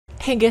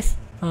Hey guys,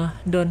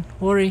 don't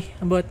worry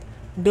about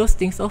those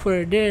things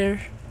over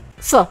there.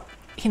 So,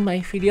 in my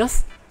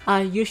videos,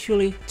 I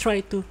usually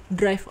try to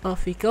drive a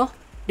vehicle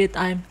that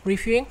I'm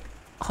reviewing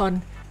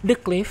on the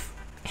cliff,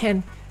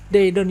 and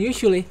they don't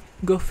usually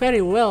go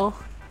very well.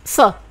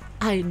 So,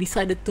 I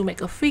decided to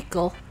make a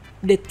vehicle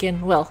that can,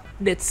 well,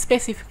 that's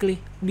specifically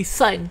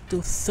designed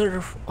to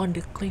surf on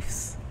the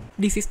cliffs.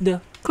 This is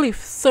the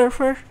cliff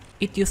surfer.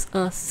 It uses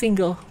a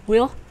single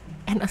wheel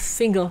and a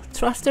single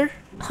thruster.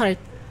 Alright,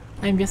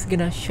 I'm just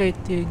gonna show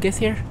it to you guys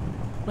here.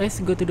 Let's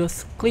go to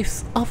those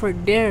cliffs over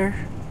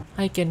there.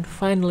 I can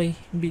finally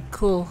be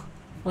cool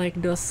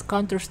like those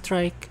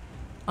Counter-Strike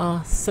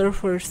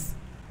surfers.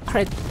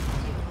 Alright.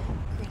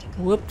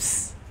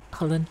 Whoops.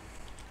 Hold on.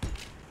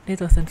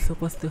 That wasn't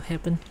supposed to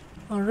happen.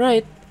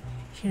 Alright.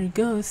 Here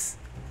goes.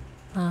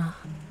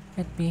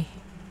 Let me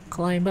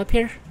climb up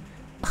here.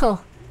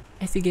 Oh,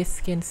 as you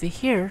guys can see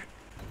here,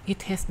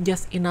 it has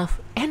just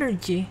enough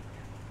energy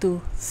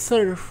to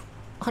surf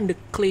on the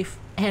cliff,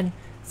 and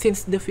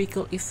since the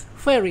vehicle is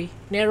very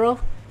narrow,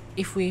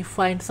 if we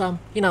find some,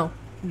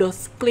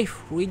 those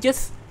cliff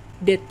ridges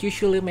that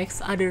usually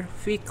makes other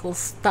vehicles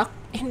stuck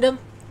in them,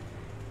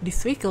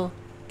 this vehicle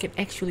can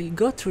actually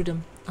go through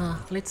them.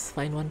 Let's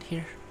find one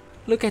here.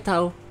 Look at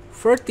how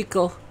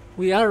vertical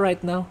we are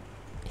right now.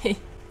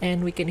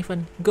 And we can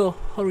even go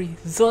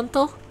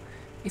horizontal.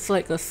 It's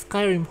like a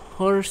Skyrim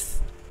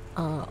horse.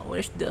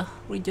 Where's the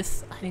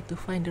ridges? I need to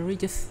find the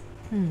ridges.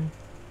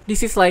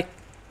 This is like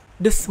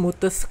the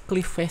smoothest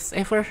cliff face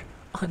ever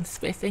on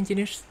Space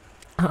Engineers.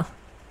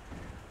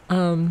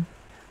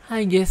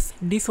 I guess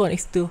this one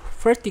is too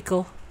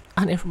vertical.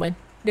 Never mind.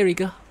 There we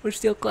go. We're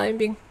still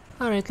climbing.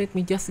 Alright, let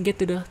me just get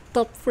to the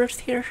top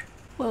first here.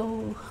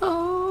 Whoa.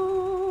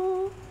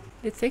 Oh.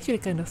 It's actually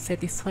kind of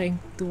satisfying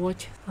to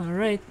watch.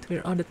 Alright,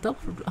 we're on the top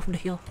of the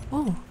hill.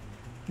 Oh,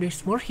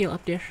 there's more hill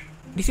up there.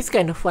 This is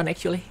kind of fun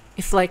actually.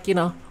 It's like,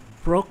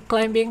 rock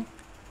climbing,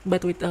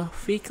 but with a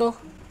vehicle.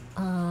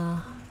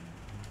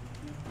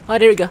 Oh,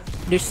 there we go.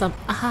 There's some.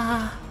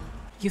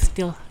 You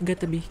still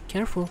gotta be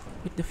careful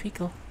with the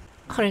vehicle.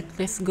 Alright,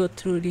 let's go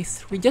through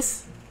these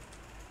ridges.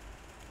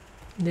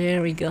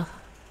 There we go.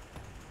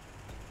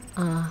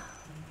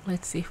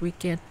 Let's see if we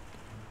can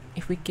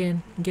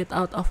get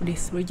out of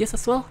these ridges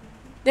as well.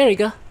 There we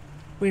go.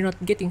 We're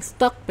not getting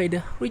stuck by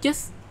the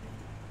ridges.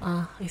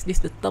 Is this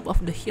the top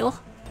of the hill?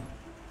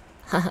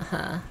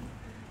 Hahaha.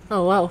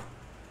 Oh wow.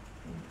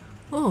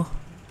 Oh,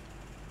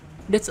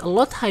 that's a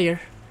lot higher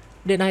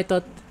than I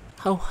thought.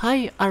 How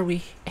high are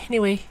we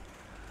anyway?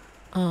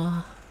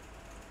 Oh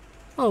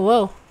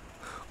wow.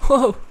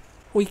 Whoa,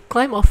 we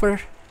climb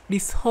over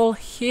this whole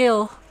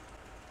hill.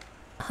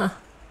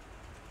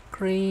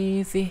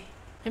 Crazy.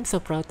 I'm so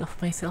proud of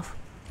myself.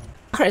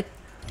 Alright,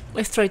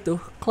 let's try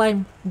to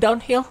climb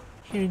downhill.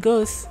 Here it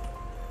goes.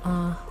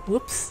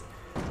 Whoops.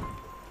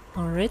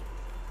 Alright.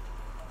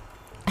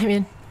 I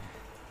mean,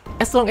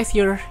 as long as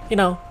you're,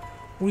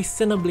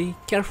 reasonably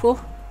careful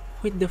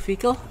with the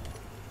vehicle,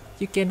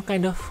 you can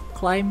kind of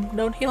climb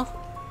downhill.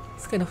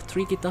 It's kind of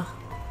tricky though.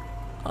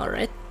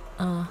 Alright,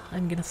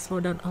 I'm gonna slow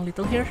down a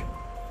little here,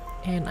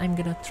 and I'm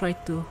gonna try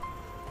to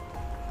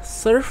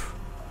surf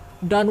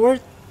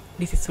downward.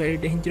 This is very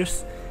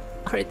dangerous.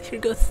 Alright, here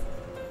goes.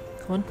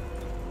 Come on.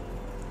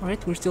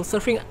 Alright, we're still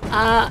surfing.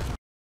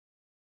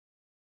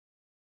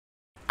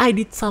 I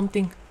did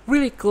something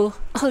really cool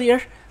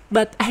earlier,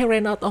 but I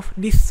ran out of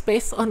this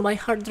space on my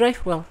hard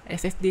drive, well,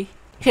 SSD.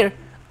 Here,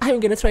 I'm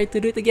gonna try to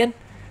do it again.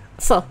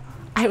 So,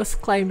 I was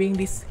climbing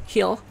this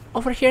hill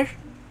over here,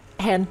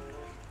 and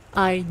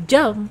I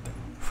jumped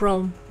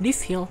from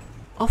this hill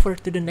over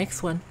to the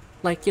next one,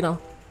 like,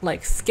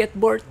 like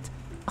skateboard.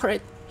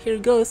 Alright, here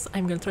goes.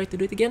 I'm gonna try to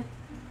do it again.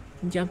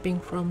 Jumping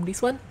from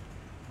this one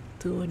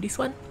to this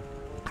one.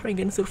 Are we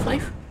gonna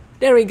survive?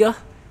 There we go.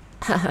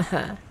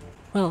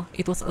 Well,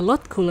 it was a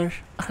lot cooler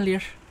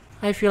earlier.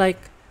 I feel like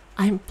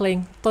I'm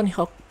playing Tony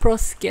Hawk Pro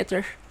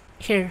Skater.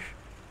 Here,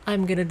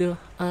 I'm gonna do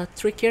a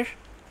trick here.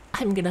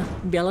 I'm gonna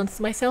balance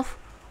myself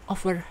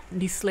over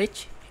this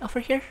ledge over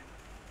here.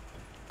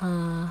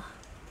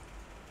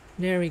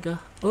 There we go.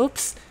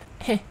 Oops.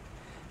 Hey,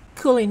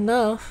 cool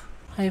enough.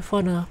 I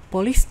found a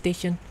police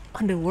station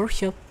on the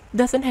workshop.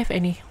 Doesn't have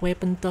any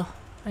weapon though.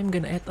 I'm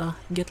gonna add a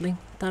Gatling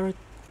turret.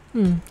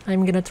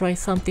 I'm gonna try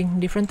something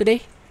different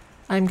today.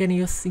 I'm gonna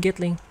use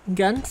Gatling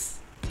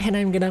guns, and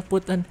I'm gonna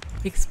put an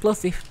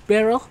explosive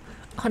barrel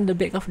on the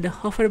back of the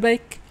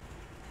hoverbike.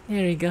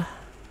 There we go.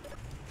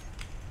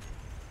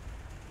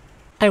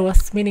 I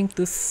was meaning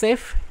to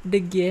save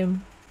the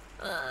game.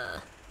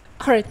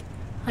 Alright,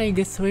 are you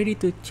guys ready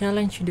to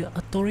challenge the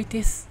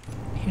authorities?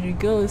 Here it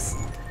goes.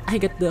 I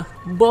got the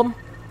bomb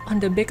on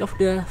the back of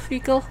the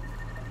vehicle.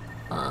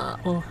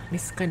 Oh,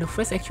 this is kind of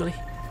fast actually.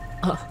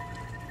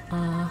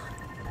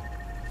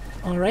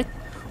 Alright.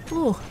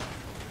 Ooh.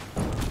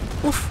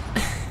 Oof.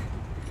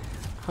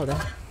 Hold on.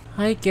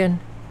 I can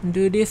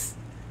do this.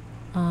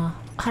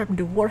 Arm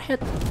the warhead.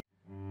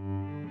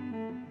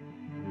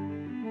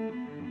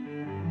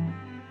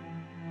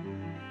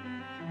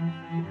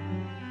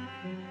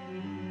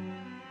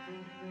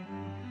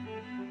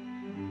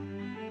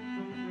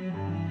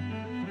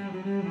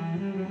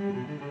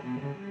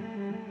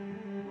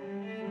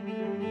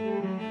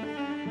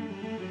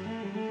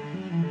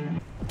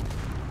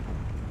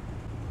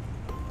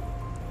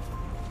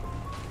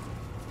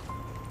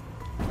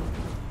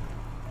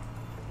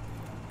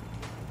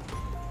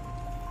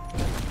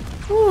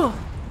 Ooh.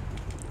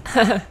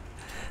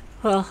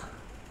 Well,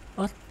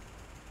 what?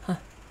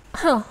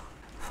 Oh,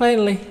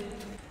 finally.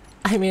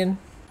 I mean,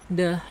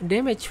 the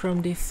damage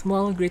from this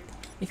small grit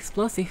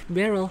explosive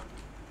barrel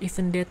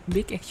isn't that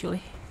big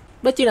actually.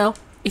 But you know,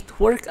 it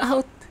worked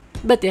out.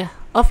 But yeah,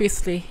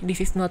 obviously this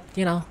is not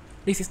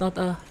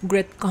a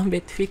great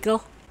combat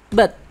vehicle.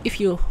 But if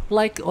you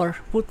like or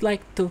would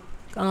like to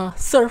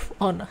surf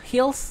on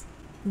hills,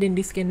 then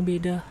this can be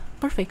the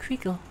perfect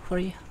vehicle for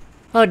you.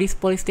 Oh, this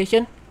police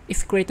station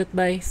is created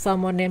by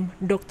someone named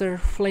Dr.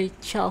 Flay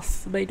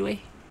Charles, by the way.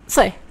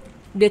 So,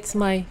 that's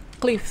my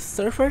cliff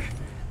surfer.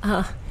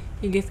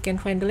 You guys can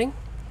find the link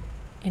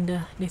in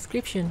the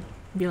description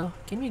below.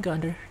 Can we go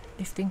under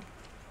this thing?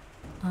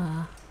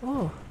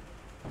 Oh.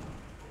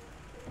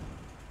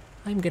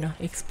 I'm gonna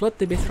explode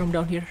the base from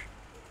down here.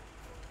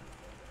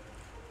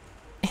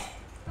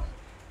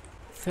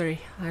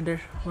 Sorry,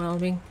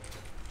 underwhelming.